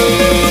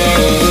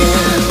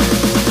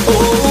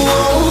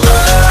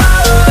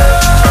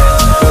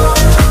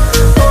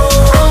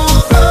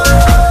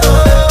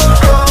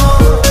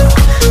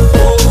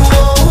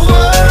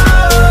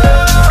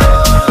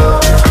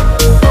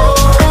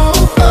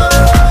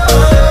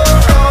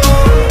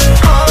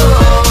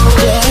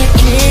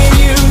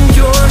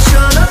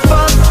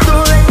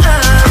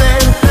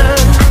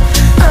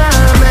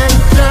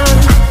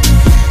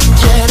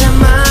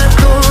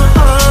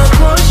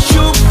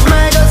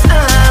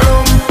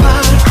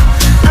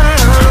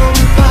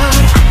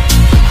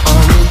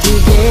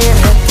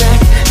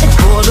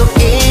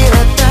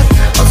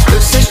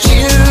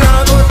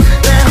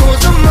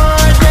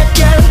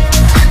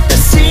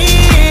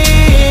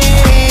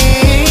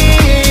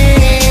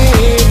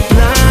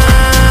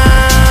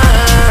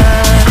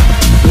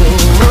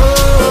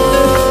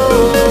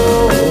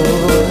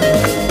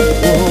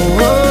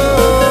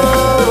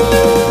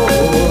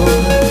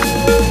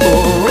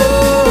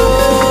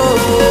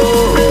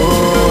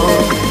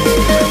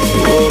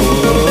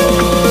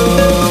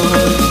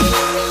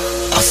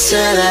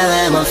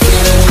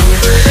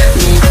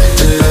 mit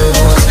ő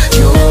hoz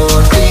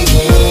jól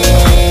végén.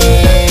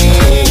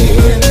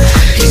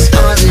 Hisz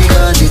az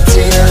igazi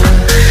cél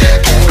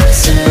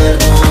egyszer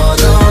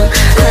boldog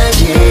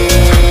legyél.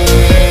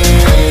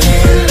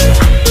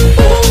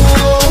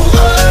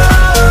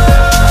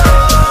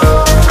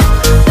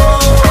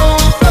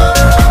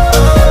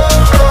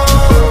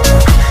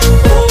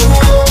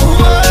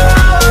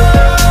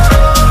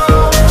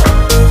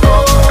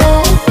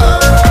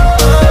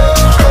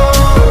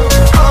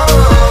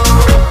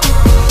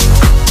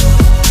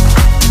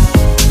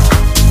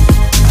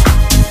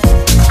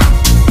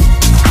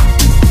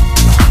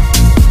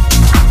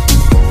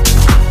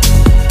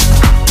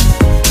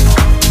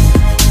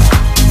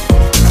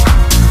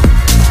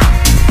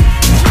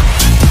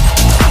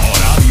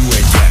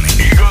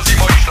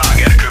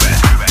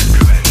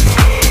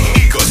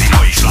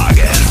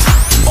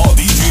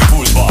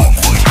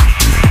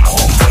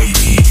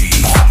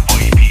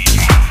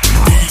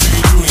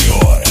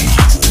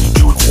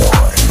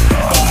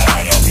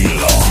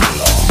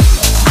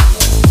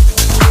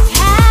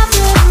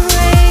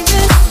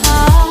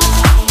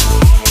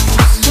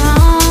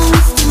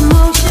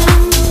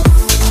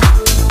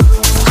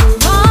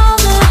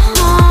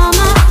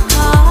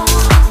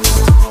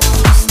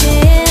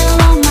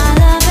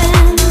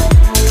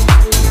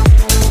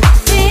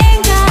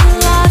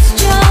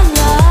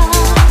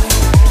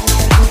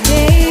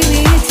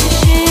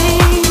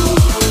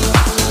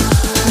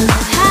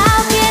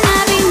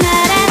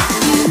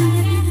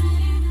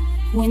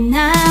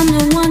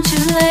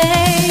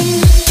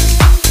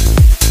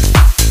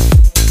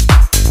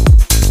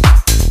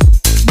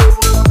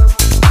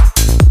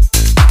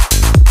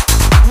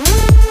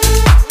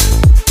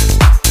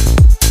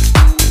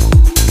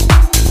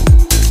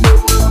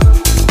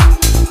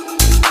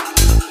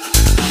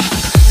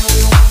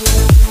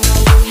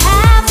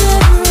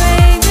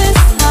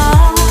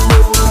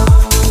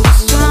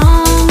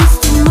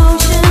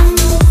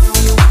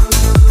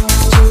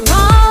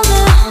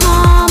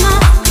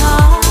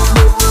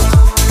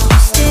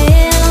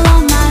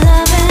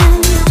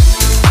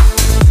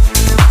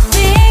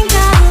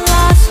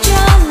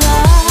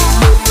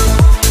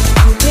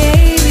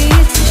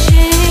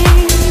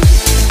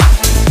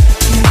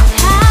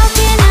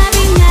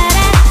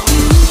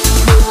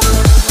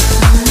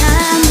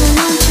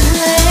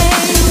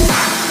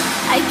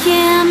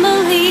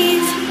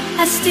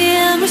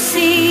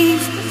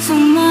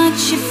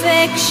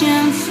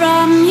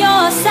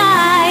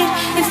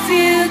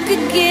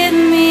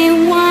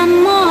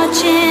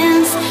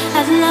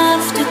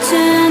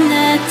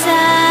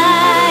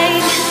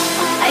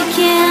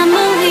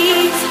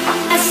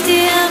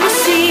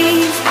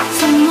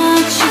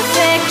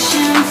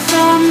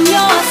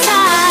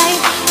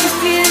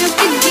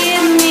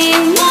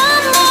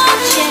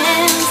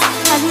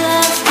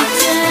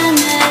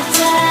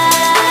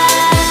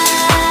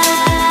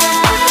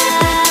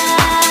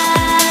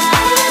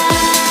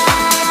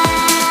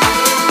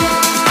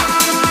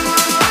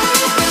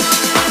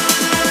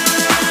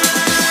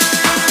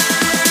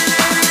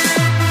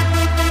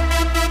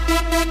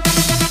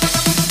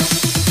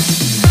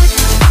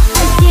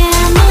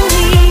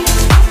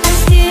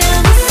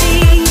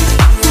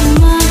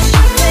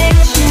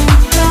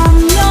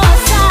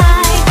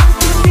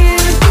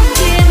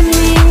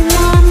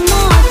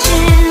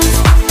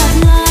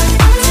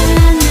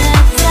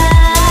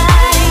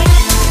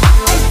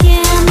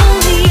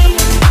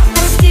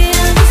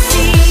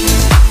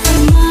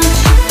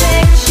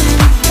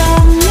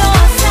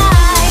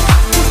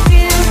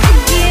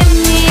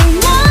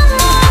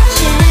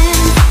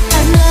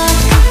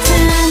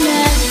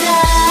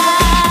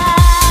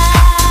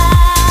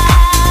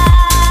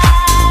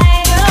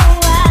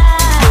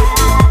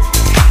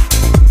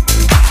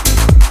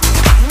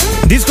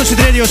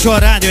 A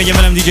Rádió, egy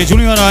velem DJ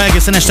Juniorral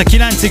egészen este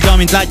 9-ig,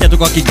 amint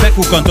látjátok, akik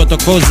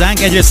bekukkantotok hozzánk.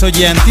 Egyrészt, hogy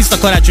ilyen tiszta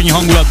karácsonyi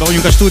hangulatban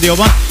vagyunk a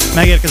stúdióban.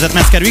 Megérkezett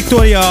Metzger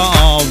Viktória,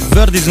 a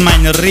World is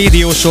Mine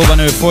Radio Show-ban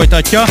ő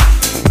folytatja.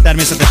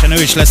 Természetesen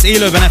ő is lesz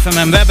élőben,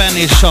 FM-en, weben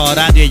és a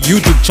Rádió egy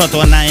YouTube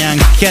csatornáján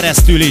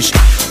keresztül is.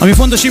 Ami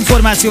fontos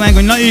információ meg,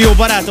 hogy nagyon jó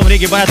barátom,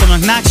 régi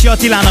barátomnak, Náksi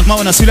Attilának ma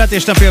van a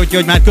születésnapja,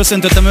 úgyhogy már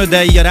köszöntöttem őt,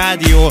 de így a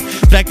rádió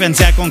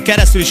frekvenciákon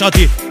keresztül is.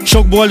 Ati,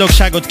 sok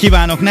boldogságot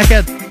kívánok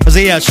neked, az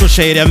éjjel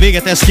sose érjen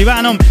véget, ezt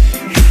kívánom.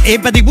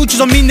 Én pedig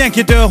búcsúzom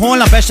mindenkitől,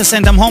 holnap este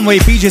szerintem Hamvai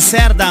PG,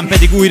 szerdán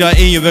pedig újra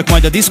én jövök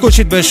majd a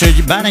diszkósitből, és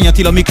hogy Bárány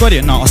Attila mikor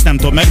jön? Na, azt nem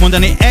tudom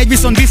megmondani. Egy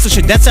viszont biztos,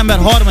 hogy december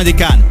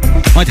 3-án,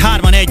 majd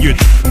 3-an együtt,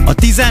 a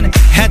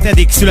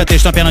 17.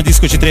 születésnapján a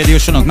Diszkósit Radio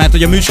Show-nak, mert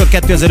hogy a műsor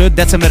 2005.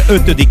 december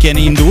 5-én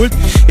indult,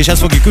 és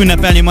ezt fogjuk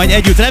ünnepelni majd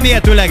együtt,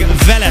 remélhetőleg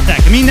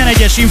veletek. Minden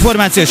egyes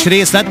információs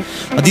részlet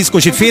a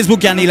Diszkósit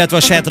Facebookján, illetve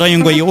a saját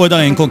rajongói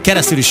oldalainkon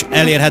keresztül is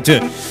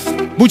elérhető.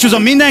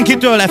 Búcsúzom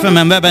mindenkitől,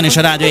 FM-en, weben és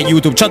a Rádió egy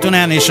YouTube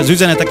csatornán, és az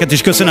üzeneteket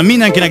is köszönöm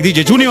mindenkinek.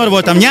 DJ Junior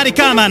voltam, Nyári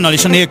Kálmánnal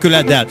és a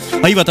Nélküleddel,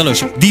 a hivatalos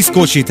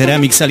diszkósit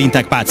remixel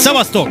Intekpát.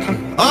 Szevasztok!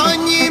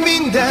 Annyi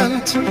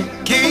mindent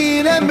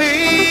kéne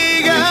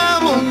még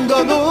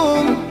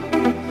elmondanom,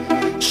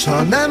 s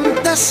ha nem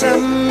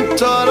teszem,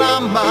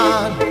 talán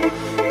már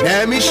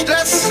nem is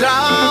lesz rá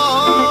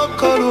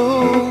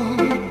alkalom.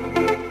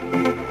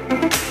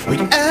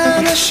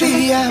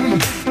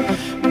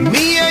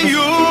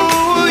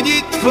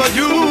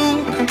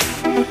 vagyunk,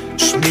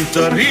 s mint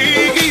a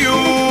régi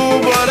jó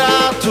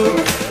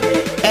barátok,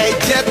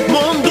 egyet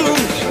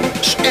mondunk,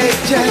 s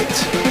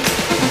egyet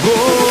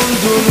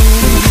gondolunk.